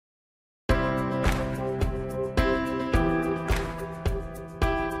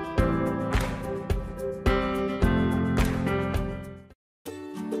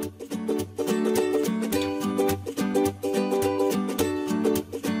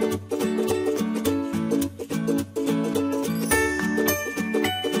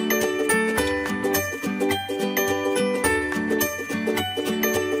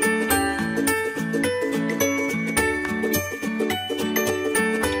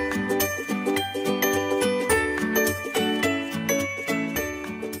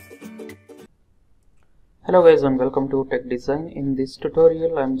Hello guys and welcome to Tech Design. In this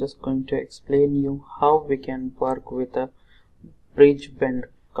tutorial I'm just going to explain you how we can work with a bridge bend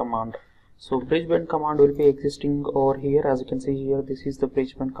command. So bridge bend command will be existing over here. As you can see here, this is the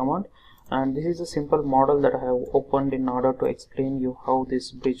bridge bend command, and this is a simple model that I have opened in order to explain you how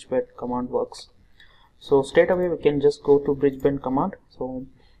this bridge bend command works. So straight away we can just go to bridge bend command. So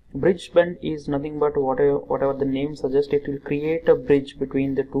bridge bend is nothing but whatever the name suggests, it will create a bridge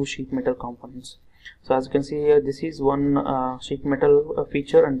between the two sheet metal components. So as you can see here, this is one sheet metal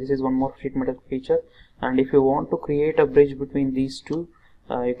feature and this is one more sheet metal feature, and if you want to create a bridge between these two,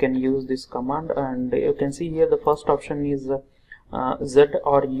 you can use this command. And you can see here the first option is Z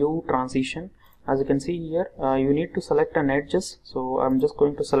or U transition. As you can see here, you need to select an edges. So I'm just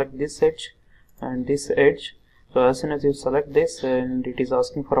going to select this edge and this edge. So as soon as you select this, and it is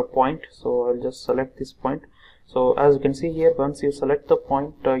asking for a point, so I'll just select this point. So as you can see here, once you select the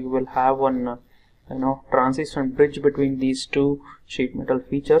point, you will have one transition bridge between these two sheet metal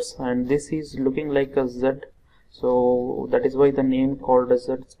features, and this is looking like a Z, so that is why the name called as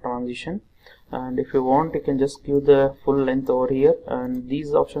Z transition. And if you want, you can just give the full length over here, and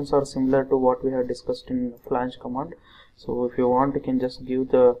these options are similar to what we have discussed in flange command. So if you want, you can just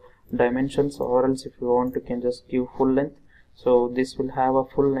give the dimensions, or else if you want, you can just give full length. So this will have a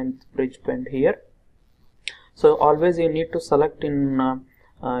full length bridge bend here. So always you need to select in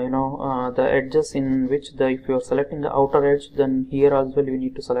the edges in which if you are selecting the outer edge, then here as well you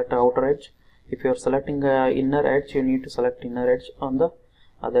need to select the outer edge. If you are selecting inner edge, you need to select inner edge on the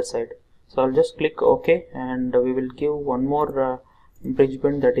other side. So I'll just click OK, and we will give one more bridge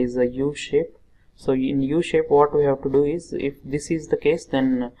bend, that is a U shape. So in U shape, what we have to do is, if this is the case,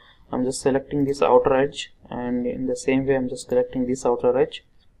 then I'm just selecting this outer edge, and in the same way I'm just selecting this outer edge.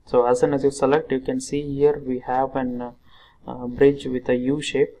 So as soon as you select, you can see here we have an bridge with a U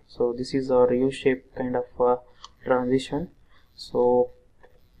shape. So this is our U shape kind of transition. So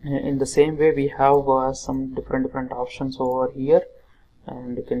in the same way we have some different options over here,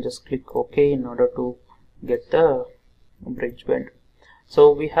 and you can just click OK in order to get the bridge bend.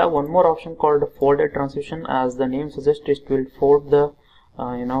 So we have one more option called folded transition. As the name suggests, it will fold the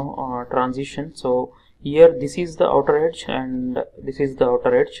transition. So here this is the outer edge, and this is the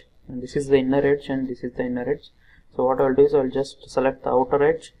outer edge, and this is the inner edge, and this is the inner edge. So what I'll do is I'll just select the outer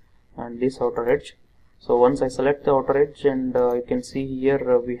edge and this outer edge. So once I select the outer edge, and you can see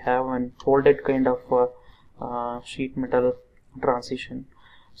here we have an folded kind of sheet metal transition.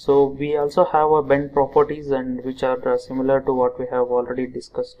 So we also have a bend properties, and which are similar to what we have already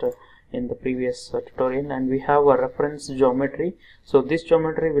discussed in the previous tutorial, and we have a reference geometry. So this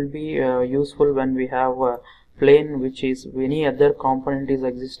geometry will be useful when we have a plane which is any other component is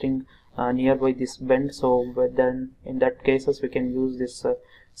existing nearby this bend. So then in that cases we can use this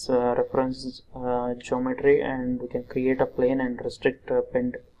reference geometry, and we can create a plane and restrict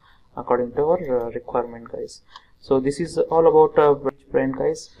bend according to our requirement, guys. So this is all about bridge bend,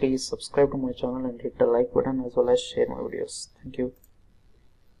 guys. Please subscribe to my channel and hit the like button, as well as share my videos. Thank you.